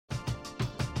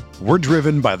We're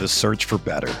driven by the search for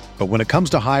better. But when it comes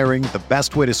to hiring, the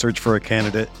best way to search for a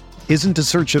candidate isn't to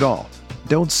search at all.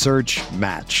 Don't search,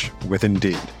 match with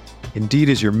Indeed. Indeed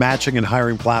is your matching and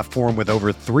hiring platform with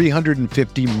over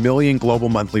 350 million global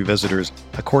monthly visitors,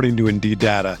 according to Indeed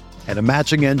data, and a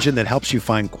matching engine that helps you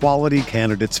find quality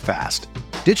candidates fast.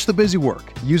 Ditch the busy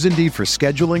work. Use Indeed for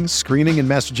scheduling, screening, and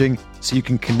messaging so you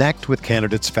can connect with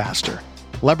candidates faster.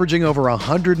 Leveraging over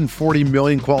 140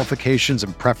 million qualifications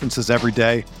and preferences every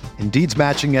day, Indeed's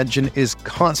matching engine is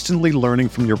constantly learning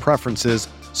from your preferences,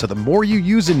 so the more you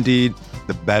use Indeed,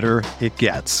 the better it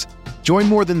gets. Join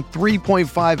more than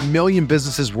 3.5 million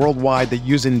businesses worldwide that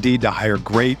use Indeed to hire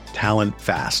great talent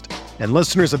fast. And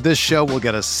listeners of this show will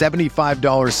get a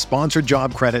 $75 sponsored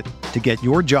job credit to get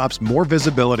your jobs more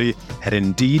visibility at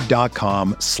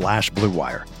Indeed.com/Blue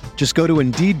Wire. Just go to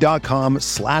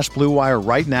Indeed.com/Blue Wire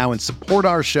right now and support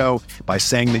our show by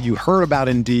saying that you heard about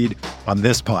Indeed on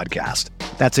this podcast.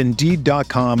 That's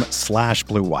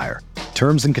Indeed.com/Blue Wire.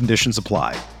 Terms and conditions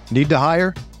apply. Need to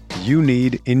hire? You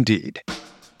need Indeed.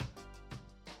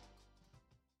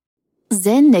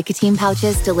 Zyn nicotine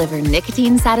pouches deliver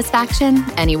nicotine satisfaction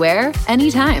anywhere,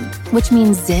 anytime, which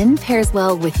means Zyn pairs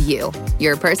well with you,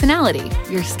 your personality,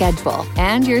 your schedule,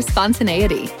 and your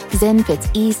spontaneity. Zyn fits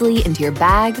easily into your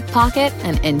bag, pocket,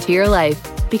 and into your life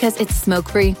because it's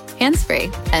smoke-free, hands-free,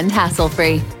 and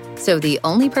hassle-free. So the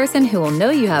only person who will know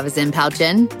you have a Zyn pouch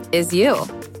in is you.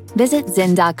 Visit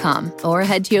Zyn.com or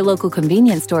head to your local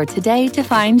convenience store today to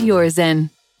find your Zyn.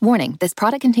 Warning, this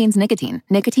product contains nicotine.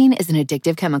 Nicotine is an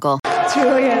addictive chemical.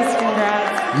 Julius,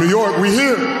 congrats. New York, we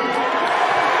here.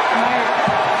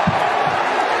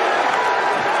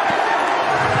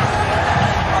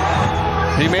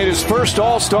 He made his first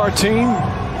All-Star team.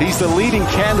 He's the leading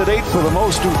candidate for the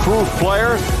most improved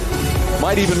player.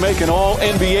 Might even make an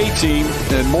All-NBA team.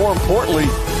 And more importantly,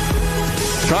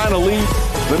 trying to lead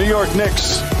the New York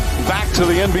Knicks back to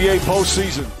the NBA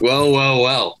postseason.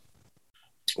 Well.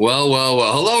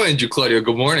 Hello, Andrew Claudio.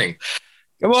 Good morning.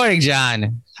 Good morning,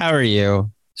 John. How are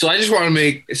you? So I just want to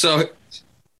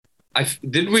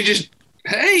did we just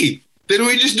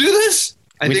do this?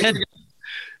 We did.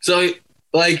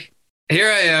 Here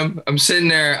I am. I'm sitting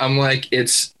there. I'm like,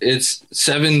 it's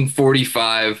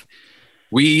 7:45.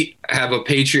 We have a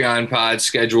Patreon pod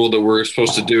scheduled that we're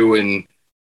supposed to do in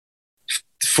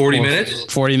 40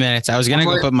 minutes. 40 minutes. I was going to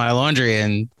go put my laundry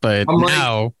in, but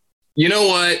now. You know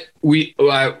what? We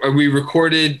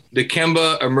recorded the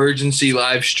Kemba emergency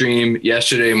live stream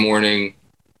yesterday morning.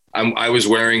 I was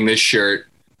wearing this shirt.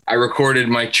 I recorded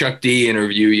my Chuck D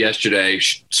interview yesterday.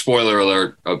 Spoiler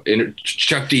alert: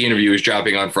 Chuck D interview is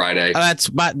dropping on Friday.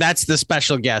 That's the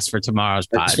special guest for tomorrow's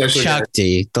pod. Chuck guest.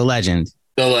 D, the legend,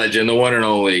 the one and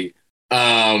only.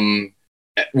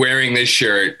 Wearing this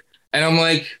shirt, and I'm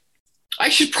like, I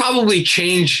should probably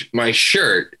change my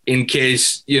shirt in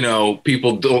case,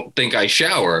 people don't think I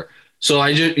shower. So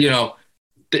I just,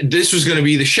 this was going to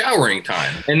be the showering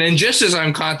time. And then just as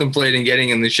I'm contemplating getting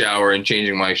in the shower and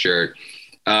changing my shirt,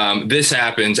 this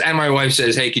happens. And my wife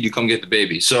says, hey, could you come get the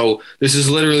baby? So this is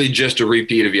literally just a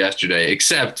repeat of yesterday,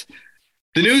 except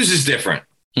the news is different.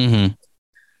 Mm-hmm.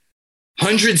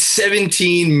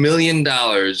 $117 million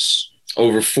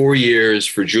over 4 years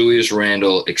for Julius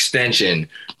Randle extension.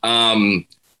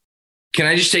 Can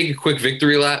I just take a quick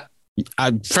victory lap?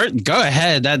 Go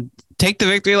ahead. Take the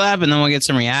victory lap, and then we'll get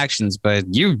some reactions. But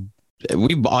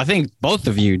I think both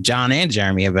of you, John and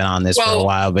Jeremy, have been on this for a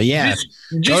while. But yeah,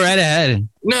 go right ahead.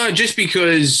 No, just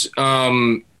because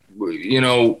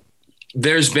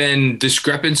there's been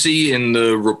discrepancy in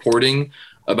the reporting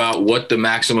about what the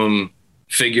maximum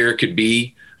figure could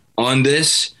be on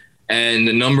this. And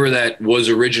the number that was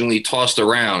originally tossed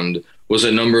around was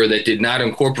a number that did not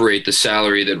incorporate the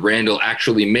salary that Randle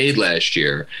actually made last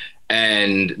year.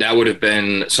 And that would have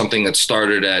been something that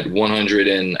started at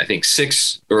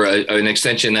 106, or an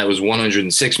extension that was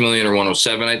 106 million or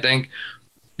 107, I think.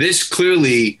 This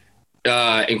clearly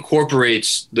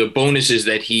incorporates the bonuses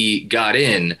that he got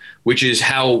in, which is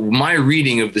how my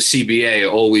reading of the CBA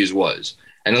always was.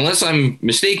 And unless I'm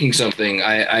mistaking something,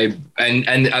 I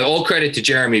all credit to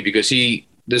Jeremy, because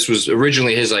this was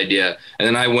originally his idea, and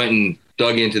then I went and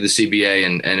dug into the CBA,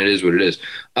 and it is what it is.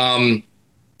 I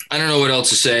don't know what else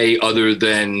to say other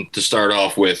than to start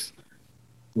off with,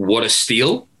 what a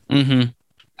steal. Mm-hmm.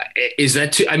 Is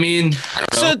that too? I mean, I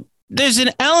don't know. So there's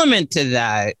an element to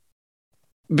that,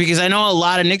 because I know a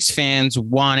lot of Knicks fans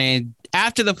wanted,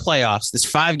 after the playoffs, this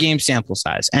 5-game sample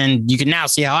size, and you can now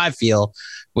see how I feel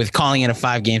with calling it a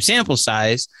 5-game sample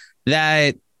size,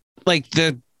 that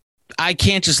I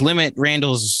can't just limit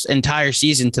Randle's entire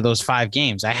season to those 5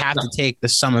 games. I have to take the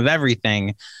sum of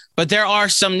everything But there are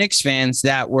some Knicks fans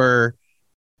that were,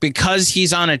 because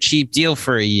he's on a cheap deal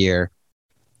for a year,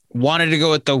 wanted to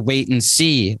go with the wait and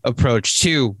see approach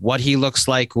to what he looks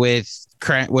like with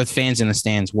fans in the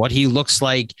stands, what he looks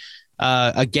like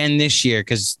again this year,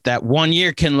 because that 1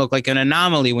 year can look like an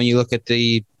anomaly when you look at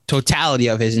the totality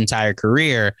of his entire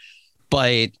career.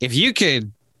 But if you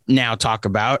could now talk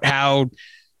about how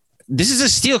this is a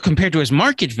steal compared to his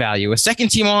market value, a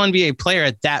second-team All-NBA player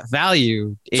at that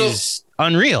value is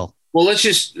unreal. Well,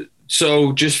 just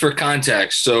for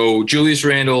context, so Julius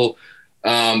Randle,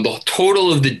 the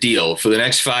total of the deal for the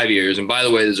next 5 years, and by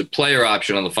the way, there's a player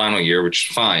option on the final year, which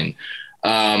is fine.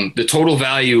 The total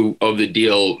value of the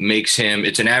deal makes him,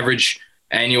 it's an average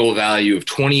annual value of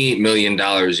 $28 million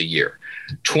a year.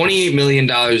 $28 million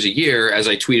a year, as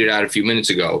I tweeted out a few minutes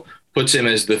ago, puts him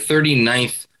as the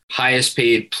 39th highest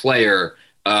paid player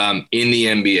in the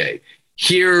NBA.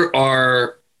 Here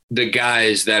are the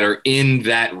guys that are in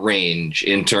that range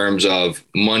in terms of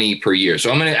money per year. So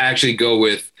I'm going to actually go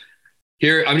with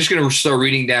here. I'm just going to start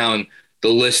reading down the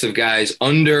list of guys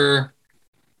under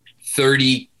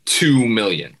 32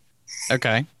 million.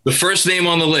 Okay. The first name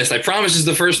on the list, I promise, is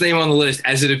the first name on the list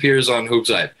as it appears on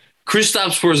Hoopside.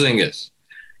 Kristaps Porzingis,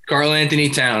 Karl Anthony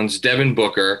Towns, Devin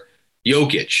Booker,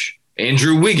 Jokic,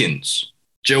 Andrew Wiggins,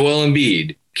 Joel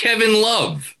Embiid, Kevin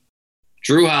Love,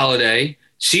 Drew Holiday,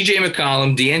 CJ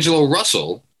McCollum, D'Angelo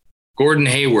Russell, Gordon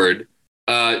Hayward,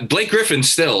 Blake Griffin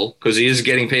still, because he is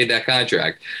getting paid that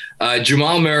contract,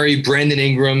 Jamal Murray, Brandon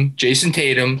Ingram, Jason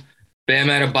Tatum, Bam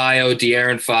Adebayo,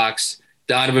 De'Aaron Fox,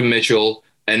 Donovan Mitchell,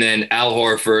 and then Al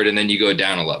Horford, and then you go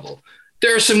down a level.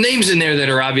 There are some names in there that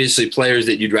are obviously players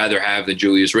that you'd rather have than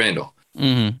Julius Randle.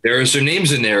 Mm-hmm. There are some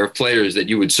names in there of players that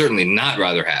you would certainly not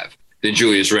rather have than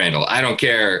Julius Randle. I don't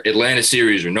care Atlanta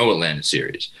series or no Atlanta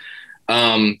series.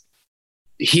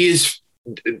 He is,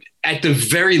 at the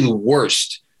very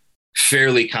worst,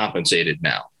 fairly compensated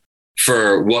now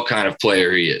for what kind of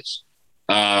player he is.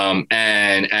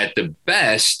 And at the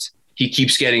best, he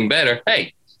keeps getting better.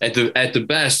 Hey, at the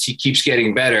best, he keeps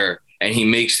getting better, and he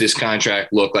makes this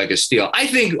contract look like a steal. I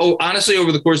think, honestly,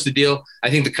 over the course of the deal, I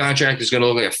think the contract is going to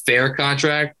look like a fair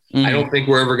contract. Mm-hmm. I don't think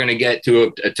we're ever going to get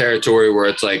to a territory where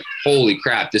it's like, holy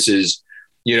crap, this is,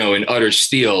 an utter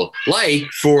steal. Like,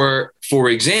 for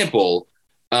example,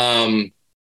 Kemba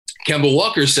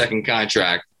Walker's second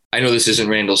contract. I know this isn't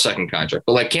Randall's second contract,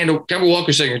 but like Kemba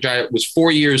Walker's second contract was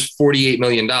 4 years, $48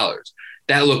 million.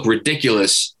 That looked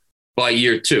ridiculous by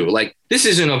year two. Like, this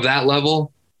isn't of that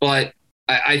level, but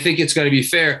I think it's going to be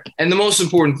fair. And the most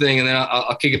important thing, and then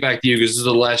I'll kick it back to you because this is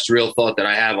the last real thought that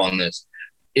I have on this,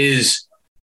 is,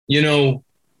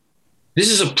 this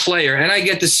is a player, and I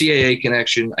get the CAA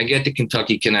connection. I get the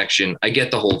Kentucky connection. I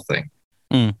get the whole thing.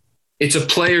 Mm. It's a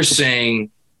player saying,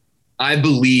 I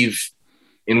believe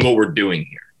in what we're doing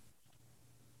here.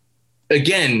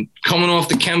 Again, coming off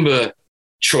the Kemba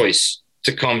choice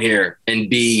to come here and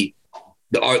be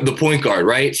the point guard,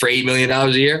 right, for $8 million a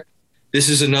year. This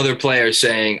is another player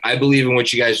saying, I believe in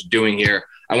what you guys are doing here.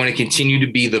 I want to continue to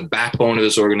be the backbone of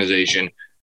this organization.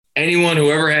 Anyone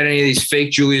who ever had any of these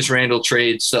fake Julius Randle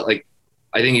trades,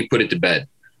 I think he put it to bed.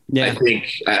 Yeah.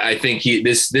 I think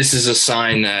this is a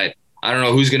sign that I don't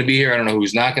know who's going to be here. I don't know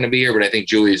who's not going to be here, but I think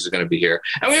Julius is going to be here.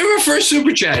 And we have our first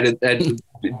super chat at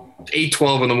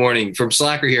 8:12 in the morning from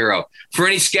Slacker Hero. For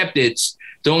any skeptics,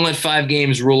 don't let 5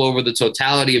 games rule over the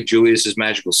totality of Julius's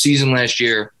magical season last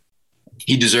year.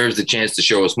 He deserves the chance to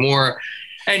show us more.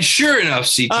 And sure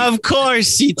enough, CT. Of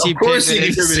course, CT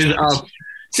Pippen.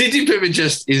 CT Pippen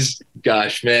just is,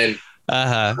 gosh, man.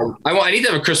 Uh-huh. I need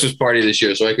to have a Christmas party this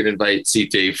year so I can invite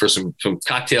CT for some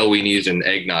cocktail weenies and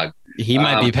eggnog. He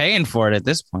might be paying for it at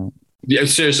this point. Yeah,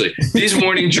 seriously. These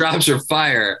morning drops are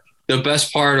fire. The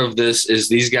best part of this is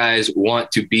these guys want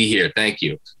to be here. Thank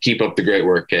you. Keep up the great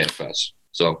work, KFS.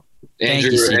 So,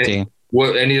 Andrew, thank you,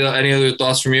 CT. Any other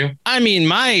thoughts from you? I mean,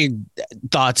 my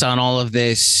thoughts on all of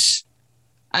this,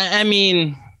 I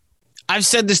mean, I've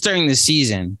said this during the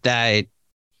season that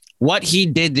what he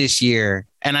did this year,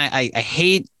 and I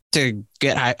hate to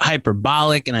get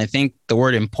hyperbolic, and I think the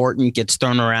word important gets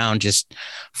thrown around just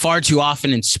far too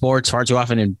often in sports, far too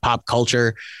often in pop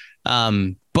culture.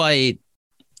 But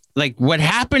like what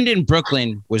happened in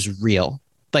Brooklyn was real.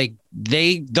 Like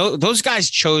those guys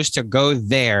chose to go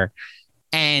there,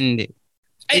 and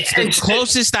it's the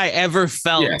closest I ever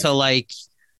felt to like,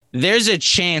 there's a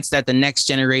chance that the next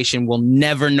generation will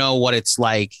never know what it's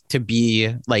like to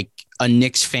be like a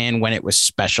Knicks fan when it was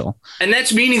special. And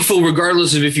that's meaningful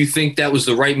regardless of if you think that was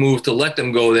the right move to let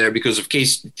them go there because of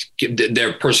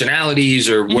their personalities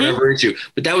or whatever issue.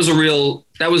 But that was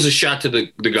a shot to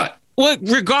the gut.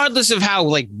 regardless of how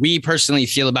like we personally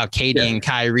feel about KD and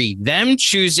Kyrie, them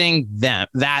choosing that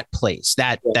place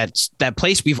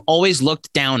we've always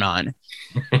looked down on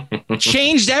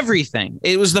changed everything.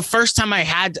 It was the first time I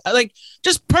had like,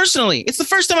 just personally, it's the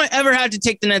first time I ever had to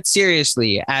take the Nets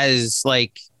seriously as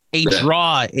like a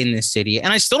draw in this city.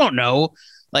 And I still don't know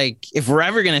like if we're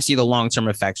ever going to see the long-term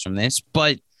effects from this,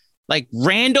 but like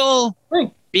Randall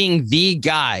being the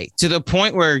guy to the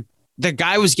point where the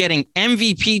guy was getting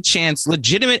MVP chance,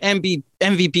 legitimate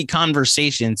MVP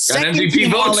conversations, second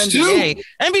MVP votes NBA, too.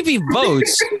 MVP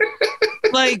votes.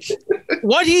 Like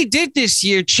what he did this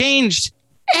year changed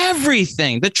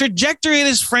everything. The trajectory of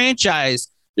this franchise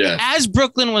as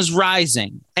Brooklyn was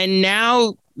rising. And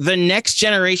now the next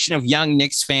generation of young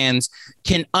Knicks fans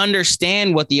can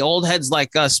understand what the old heads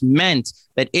like us meant,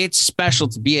 that it's special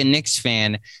to be a Knicks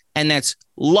fan. And that's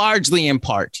largely in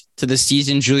part to the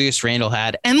season Julius Randle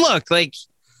had. And look, like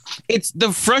it's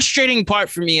the frustrating part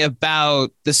for me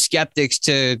about the skeptics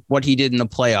to what he did in the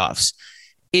playoffs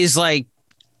is like,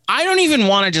 I don't even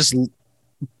want to just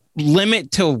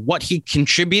limit to what he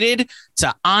contributed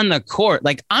to on the court.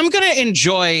 Like I'm going to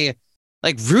enjoy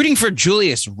like rooting for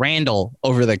Julius Randle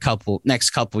over the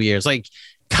next couple years. Like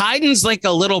Kaiden's like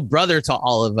a little brother to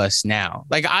all of us now.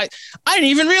 Like I didn't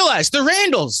even realize the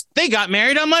Randalls, they got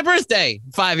married on my birthday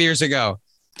 5 years ago.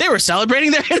 They were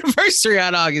celebrating their anniversary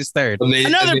on August 3rd.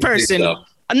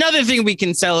 Another thing we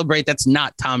can celebrate that's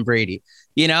not Tom Brady,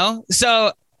 you know?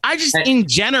 So I just in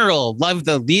general love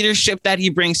the leadership that he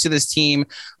brings to this team,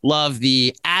 love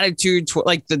the attitude,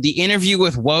 like the interview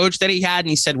with Woj that he had. And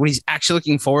he said what he's actually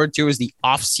looking forward to is the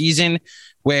off season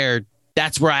where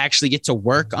that's where I actually get to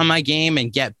work on my game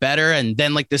and get better. And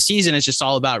then like the season is just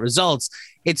all about results.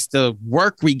 It's the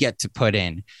work we get to put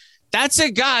in. That's a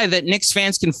guy that Knicks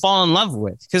fans can fall in love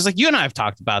with. Cause like you and I have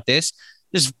talked about this.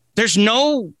 There's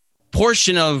no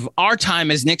portion of our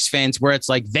time as Knicks fans where it's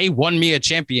like they won me a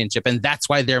championship and that's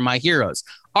why they're my heroes.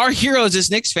 Our heroes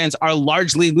as Knicks fans are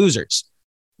largely losers,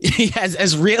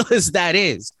 as real as that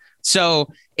is. So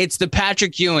it's the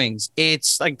Patrick Ewings.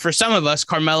 It's like for some of us,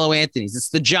 Carmelo Anthony's. It's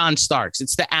the John Starks.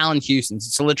 It's the Allen Houstons.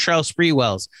 It's the Latrell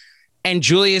Sprewells. And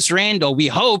Julius Randle, we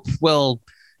hope will,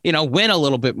 win a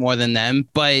little bit more than them.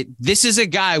 But this is a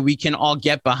guy we can all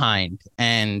get behind.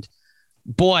 And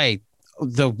boy,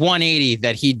 the 180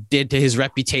 that he did to his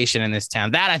reputation in this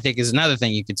town, that I think is another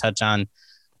thing you could touch on.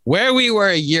 Where we were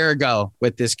a year ago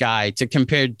with this guy to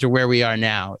compared to where we are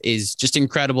now is just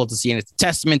incredible to see. And it's a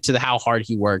testament to how hard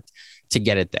he worked to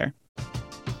get it there.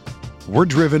 We're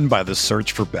driven by the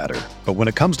search for better. But when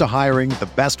it comes to hiring, the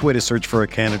best way to search for a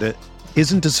candidate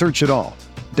isn't to search at all.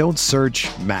 Don't search,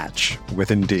 match with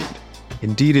Indeed.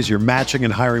 Indeed is your matching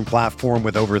and hiring platform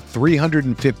with over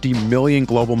 350 million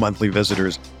global monthly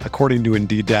visitors, according to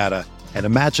Indeed data, and a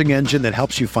matching engine that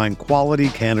helps you find quality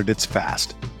candidates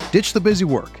fast. Ditch the busy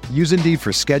work. Use Indeed for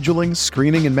scheduling,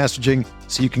 screening, and messaging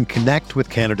so you can connect with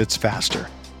candidates faster.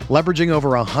 Leveraging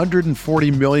over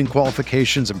 140 million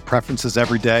qualifications and preferences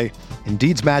every day,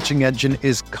 Indeed's matching engine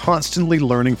is constantly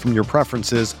learning from your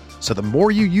preferences, so the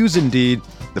more you use Indeed,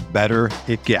 the better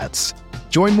it gets.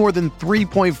 Join more than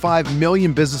 3.5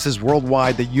 million businesses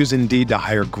worldwide that use Indeed to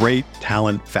hire great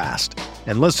talent fast.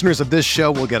 And listeners of this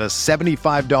show will get a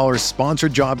 $75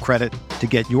 sponsored job credit to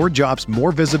get your jobs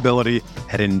more visibility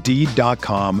at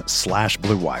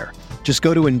Indeed.com/Blue Wire. Just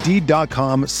go to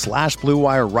Indeed.com/Blue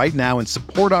Wire right now and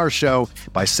support our show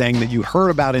by saying that you heard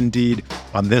about Indeed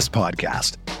on this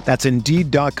podcast. That's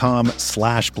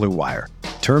Indeed.com/Blue Wire.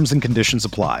 Terms and conditions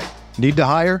apply. Need to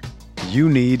hire? You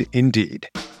need Indeed.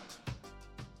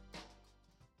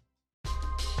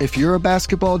 If you're a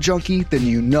basketball junkie, then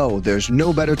you know there's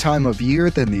no better time of year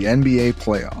than the NBA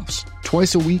playoffs.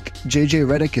 Twice a week, JJ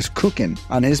Redick is cooking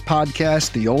on his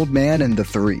podcast, The Old Man and the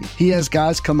Three. He has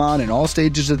guys come on in all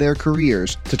stages of their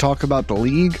careers to talk about the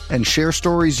league and share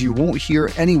stories you won't hear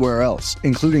anywhere else,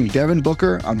 including Devin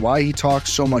Booker on why he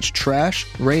talks so much trash,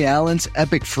 Ray Allen's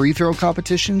epic free throw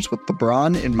competitions with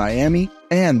LeBron in Miami,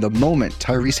 and the moment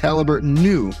Tyrese Halliburton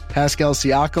knew Pascal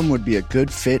Siakam would be a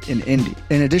good fit in Indy.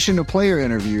 In addition to player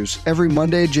interviews, every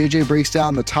Monday JJ breaks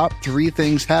down the top 3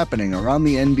 things happening around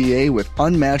the NBA with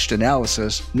unmatched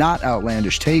analysis, not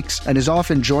outlandish takes, and is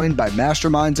often joined by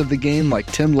masterminds of the game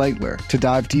like Tim Legler to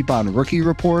dive deep on rookie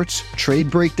reports, trade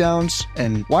breakdowns,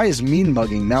 and why is mean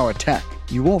mugging now a tech?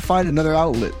 You won't find another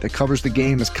outlet that covers the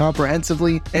game as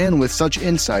comprehensively and with such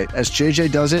insight as JJ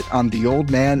does it on The Old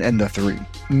Man and the Three.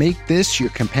 Make this your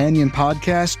companion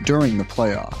podcast during the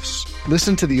playoffs.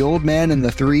 Listen to The Old Man and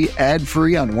the Three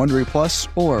ad-free on Wondery Plus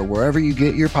or wherever you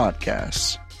get your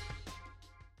podcasts.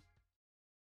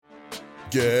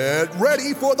 Get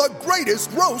ready for the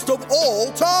greatest roast of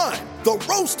all time, the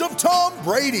Roast of Tom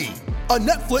Brady, a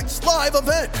Netflix live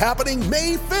event happening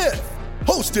May 5th.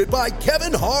 Hosted by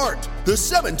Kevin Hart, the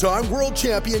 7-time world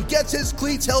champion gets his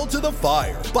cleats held to the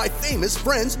fire by famous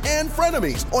friends and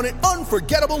frenemies on an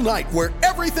unforgettable night where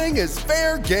everything is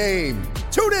fair game.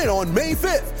 Tune in on May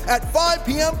 5th at 5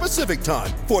 p.m. Pacific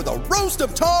time for the Roast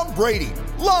of Tom Brady,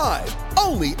 live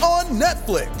only on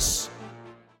Netflix.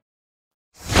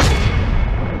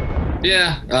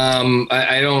 Yeah,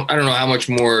 I don't know how much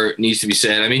more needs to be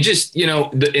said. I mean, just,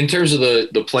 in terms of the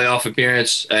playoff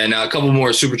appearance, and a couple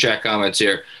more super chat comments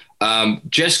here.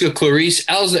 Jessica Clarice,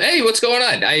 hey, what's going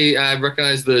on? I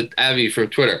recognize the Abby from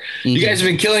Twitter. Mm-hmm. You guys have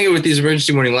been killing it with these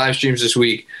emergency morning live streams this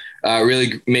week.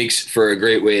 Really makes for a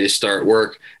great way to start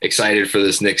work. Excited for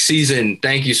this next season.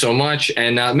 Thank you so much.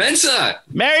 And Mensa,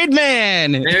 married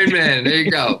man, there you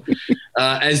go.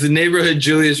 As the neighborhood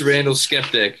Julius Randle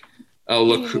skeptic. Oh,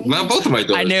 look, both of my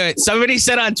daughters. I knew it. Somebody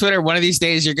said on Twitter, one of these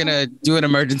days you're going to do an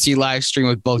emergency live stream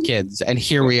with both kids. And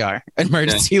here we are.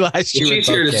 Emergency live stream with both kids. She's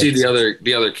here to see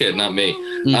the other kid, not me.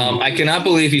 Mm-hmm. I cannot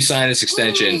believe he signed this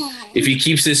extension. If he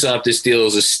keeps this up, this deal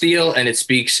is a steal, and it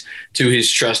speaks to his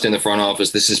trust in the front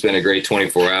office. This has been a great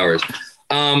 24 hours.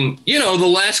 The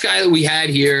last guy that we had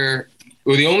here,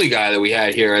 or the only guy that we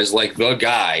had here as like the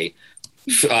guy,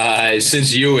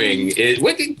 since Ewing, you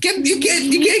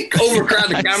can't overcrowd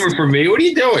the camera for me. What are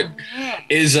you doing?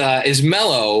 Is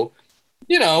Melo,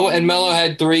 and Melo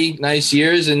had 3 nice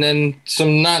years and then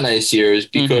some not nice years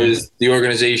because the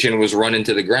organization was run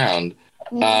into the ground.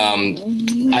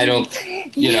 I don't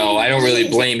really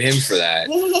blame him for that.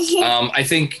 I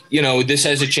think, this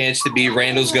has a chance to be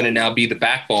Randall's going to now be the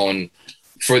backbone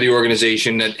for the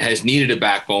organization that has needed a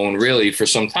backbone really for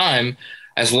some time.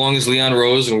 As long as Leon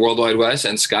Rose and World Wide Wes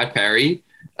and Scott Perry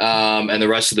and the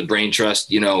rest of the Brain Trust,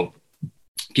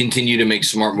 continue to make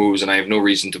smart moves. And I have no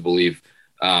reason to believe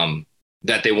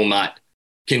that they will not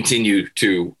continue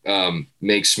to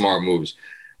make smart moves.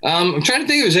 I'm trying to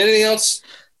think if there's anything else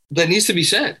that needs to be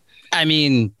said. I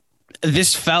mean,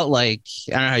 this felt like,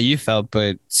 I don't know how you felt,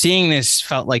 but seeing this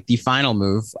felt like the final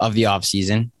move of the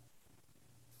offseason.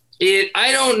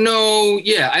 I don't know.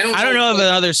 Yeah, I don't know if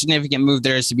another significant move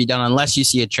there is to be done unless you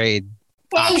see a trade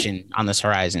option on this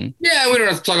horizon. Yeah, we don't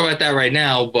have to talk about that right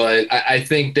now, but I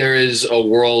think there is a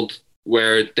world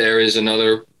where there is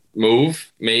another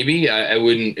move. Maybe it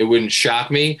wouldn't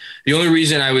shock me. The only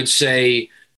reason I would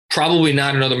say probably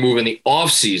not another move in the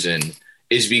off season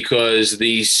is because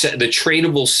the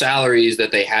tradable salaries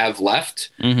that they have left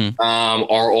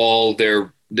are all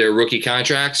their rookie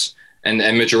contracts. And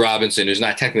Mitchell Robinson, who's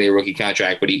not technically a rookie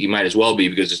contract, but he might as well be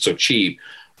because it's so cheap.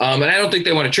 And I don't think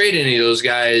they want to trade any of those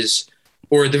guys,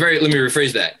 or let me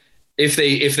rephrase that. If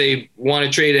they want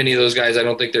to trade any of those guys, I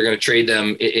don't think they're going to trade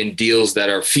them in deals that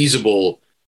are feasible,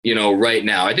 right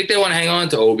now. I think they want to hang on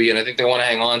to Obi, and I think they want to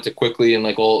hang on to quickly and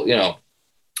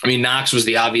Knox was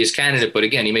the obvious candidate, but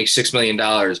again, he makes $6 million.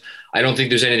 I don't think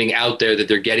there's anything out there that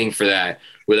they're getting for that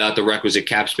without the requisite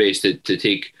cap space to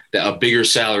take a bigger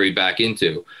salary back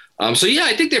into. I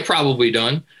think they're probably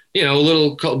done. A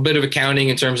little bit of accounting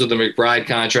in terms of the McBride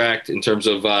contract, in terms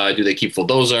of do they keep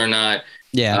Fuldoza or not?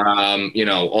 Yeah.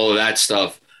 All of that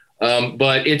stuff.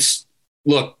 But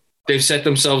they've set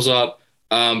themselves up.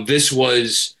 This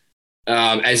was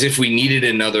as if we needed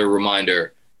another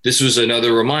reminder. This was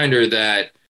another reminder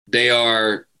that they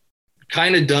are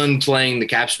kind of done playing the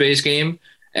cap space game.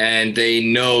 And they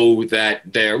know that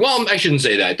I shouldn't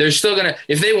say that. They're still going to,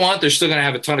 if they want, they're still going to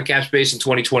have a ton of cap space in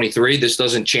 2023. This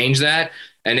doesn't change that.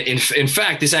 And in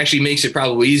fact, this actually makes it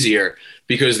probably easier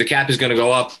because the cap is going to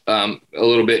go up a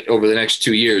little bit over the next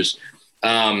 2 years.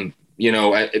 Less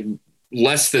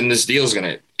than this deal is going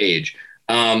to age.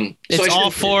 It's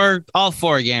all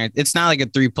four again. It's not like a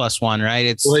 3+1,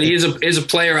 right? He is a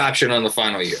player option on the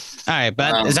final year. All right.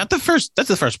 But is that that's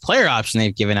the first player option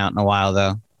they've given out in a while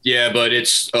though? Yeah, but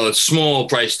it's a small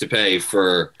price to pay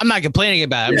for. I'm not complaining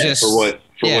about it. For what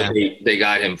they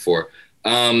got him for.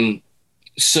 But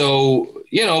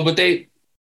they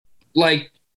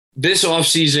this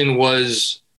offseason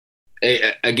was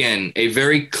a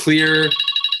very clear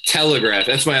telegraph.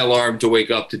 That's my alarm to wake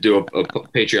up to do a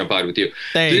Patreon pod with you.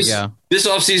 There you go. This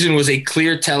offseason was a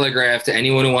clear telegraph to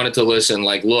anyone who wanted to listen.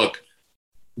 Look,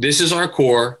 this is our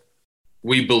core.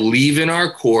 We believe in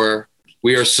our core.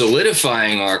 We are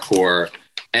solidifying our core,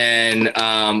 and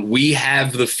we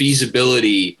have the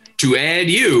feasibility to add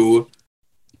you,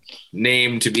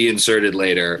 name to be inserted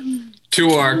later, to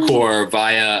our core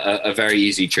via a very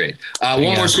easy trade.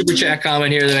 One more super chat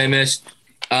comment here that I missed.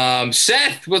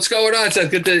 Seth, what's going on? Seth,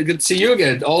 good to see you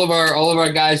again. All of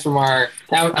our guys from our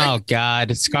town. Oh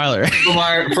God, Scarlett. from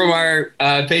our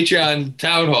Patreon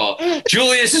town hall.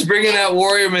 Julius is bringing that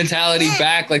warrior mentality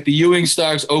back, like the Ewing,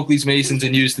 Starks, Oakleys, Masons,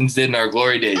 and Houstons did in our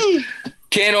glory days.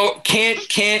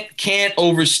 Can't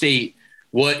overstate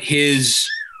what his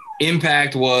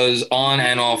impact was on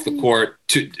and off the court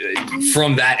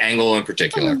from that angle in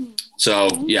particular. So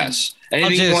yes.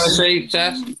 Anything you want to say,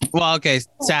 Sass? Well, okay,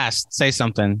 Sass, say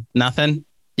something. Nothing?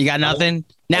 You got nothing?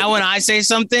 Now when I say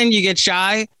something, you get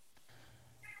shy?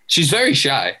 She's very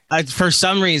shy. For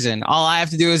some reason, all I have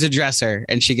to do is address her,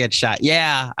 and she gets shy.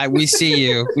 Yeah, we see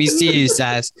you. We see you,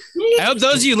 Sass. I hope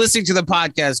those of you listening to the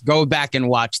podcast go back and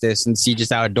watch this and see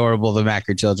just how adorable the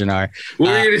Macker children are. What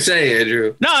were you going to say,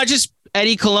 Andrew? No, just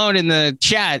Eddie Cologne in the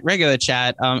chat, regular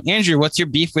chat. Andrew, what's your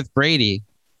beef with Brady?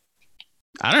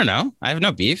 I don't know. I have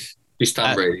no beef. He's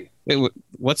Tom Brady.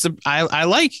 I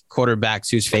like quarterbacks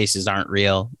whose faces aren't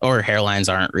real or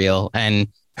hairlines aren't real and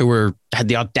who had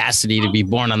the audacity to be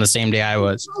born on the same day I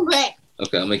was.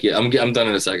 Okay, I'm done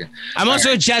in a second. I'm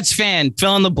also a Jets fan.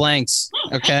 Fill in the blanks.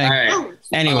 Okay. All right.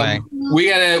 Anyway, we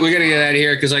gotta get out of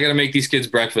here because I gotta make these kids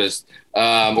breakfast,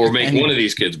 or make one of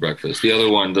these kids breakfast. The other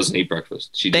one doesn't eat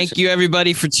breakfast. Thank you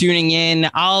everybody for tuning in.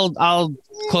 I'll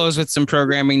close with some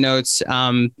programming notes.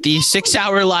 The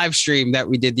 6-hour live stream that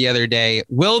we did the other day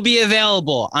will be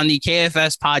available on the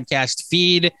KFS podcast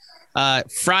feed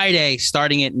Friday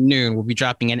starting at noon. We'll be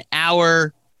dropping an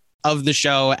hour of the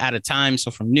show at a time.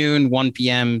 So from noon, 1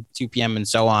 p.m., 2 p.m., and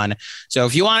so on. So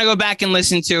if you want to go back and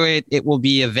listen to it, it will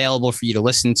be available for you to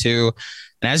listen to.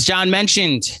 And as John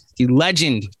mentioned, the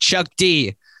legend Chuck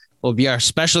D will be our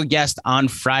special guest on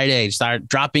Friday. Start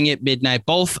dropping at midnight,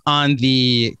 both on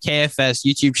the KFS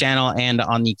YouTube channel and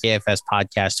on the KFS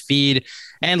podcast feed.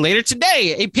 And later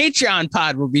today, a Patreon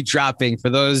pod will be dropping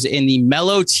for those in the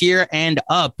mellow tier and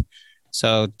up.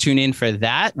 So tune in for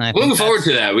that. And looking forward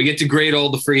to that. We get to grade all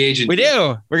the free agents. We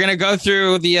do. We're going to go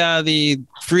through the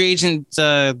free agent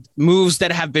moves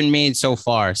that have been made so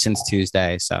far since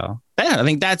Tuesday. So yeah, I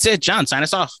think that's it. John, sign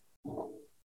us off.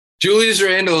 Julius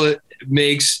Randle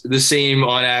makes the same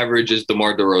on average as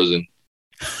DeMar DeRozan.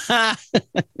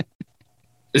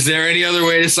 Is there any other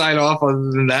way to sign off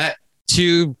other than that?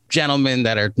 Two gentlemen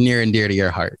that are near and dear to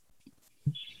your heart.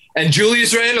 And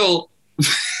Julius Randle,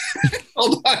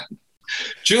 hold on.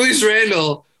 Julius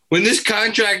Randle, when this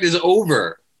contract is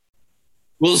over,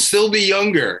 will still be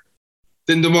younger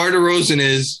than DeMar DeRozan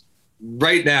is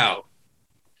right now.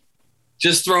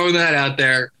 Just throwing that out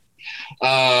there.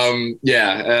 That's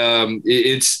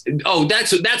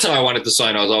how I wanted to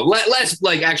sign off. Last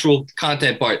like actual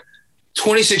content part.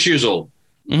 26 years old.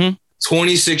 Mm-hmm.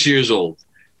 26 years old.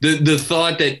 The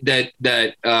thought that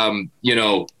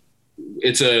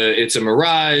it's a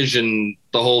mirage and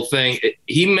the whole thing.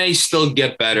 He may still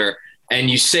get better, and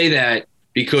you say that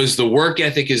because the work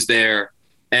ethic is there.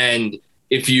 And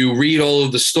if you read all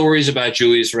of the stories about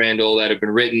Julius Randle that have been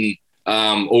written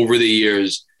over the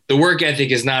years, the work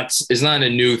ethic is not a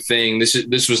new thing.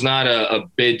 This was not a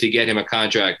bid to get him a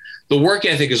contract. The work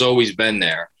ethic has always been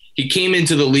there. He came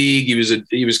into the league.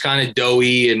 He was kind of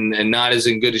doughy and not as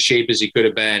in good a shape as he could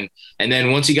have been. And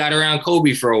then once he got around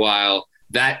Kobe for a while,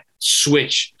 that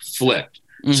switch flipped.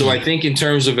 Mm-hmm. So I think in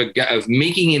terms of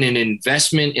making it an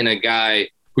investment in a guy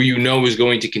who you know is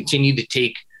going to continue to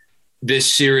take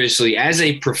this seriously as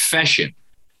a profession,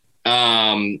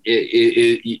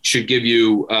 it should give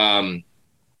you a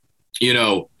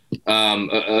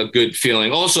good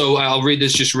feeling. Also, I'll read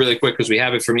this just really quick because we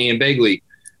have it from Ian Begley.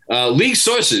 League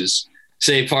sources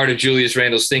say part of Julius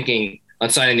Randle's thinking on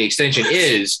signing the extension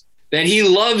is that he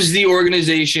loves the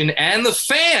organization and the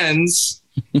fans.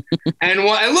 and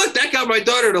look, that got my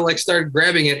daughter to start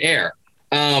grabbing at air,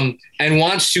 and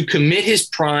wants to commit his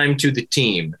prime to the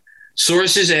team.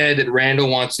 Sources add that Randle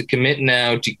wants to commit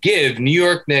now to give New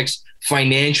York Knicks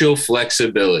financial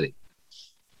flexibility.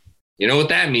 You know what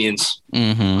that means?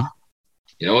 Mm-hmm.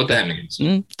 You know what that means?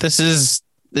 This is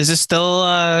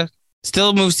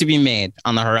still moves to be made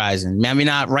on the horizon. Maybe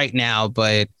not right now,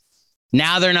 but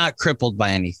now they're not crippled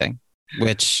by anything,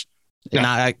 which.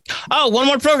 Yeah. One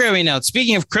more programming note.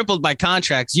 Speaking of crippled by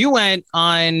contracts, you went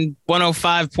on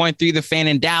 105.3 The Fan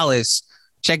in Dallas.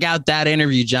 Check out that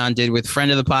interview John did with friend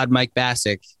of the pod, Mike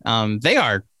Bassick. They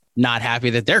are not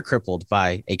happy that they're crippled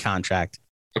by a contract.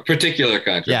 A particular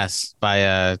contract. Yes,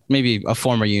 by maybe a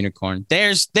former unicorn.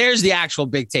 There's the actual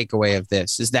big takeaway of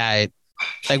this is that,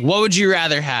 what would you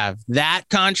rather have? That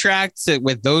contract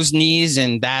with those knees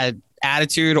and that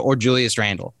attitude or Julius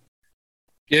Randle?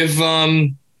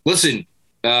 Listen,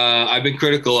 I've been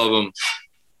critical of him.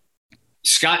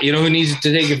 Scott, you know who needs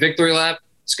to take a victory lap?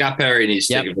 Scott Perry needs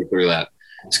to take a victory lap.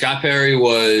 Scott Perry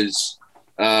was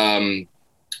a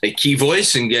key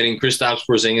voice in getting Kristaps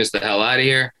Porzingis the hell out of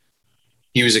here.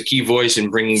 He was a key voice in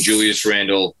bringing Julius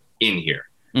Randle in here.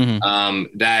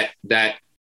 Mm-hmm.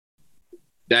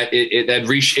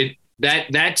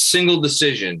 That single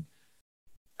decision,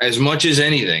 as much as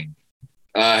anything,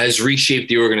 has reshaped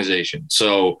the organization.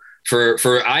 So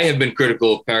for I have been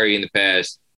critical of Perry in the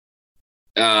past.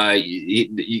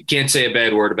 You can't say a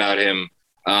bad word about him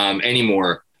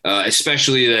anymore,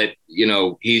 especially that,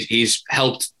 he's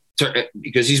helped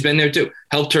because he's been there too,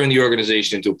 helped turn the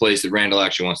organization into a place that Randall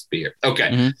actually wants to be here. Okay.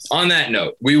 Mm-hmm. On that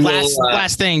note,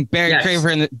 last thing, Barry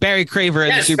Craver in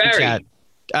the super chat.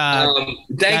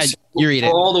 Thanks for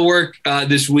all the work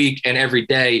this week and every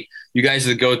day. You guys are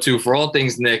the go-to for all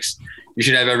things Knicks. You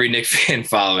should have every Knicks fan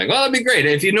following. Well, that'd be great.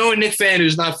 If you know a Knicks fan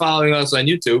who's not following us on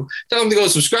YouTube, tell them to go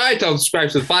subscribe. Tell them to subscribe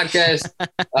to the podcast.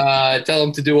 Tell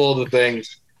them to do all the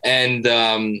things. And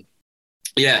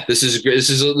this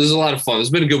is a lot of fun. It's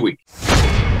been a good week.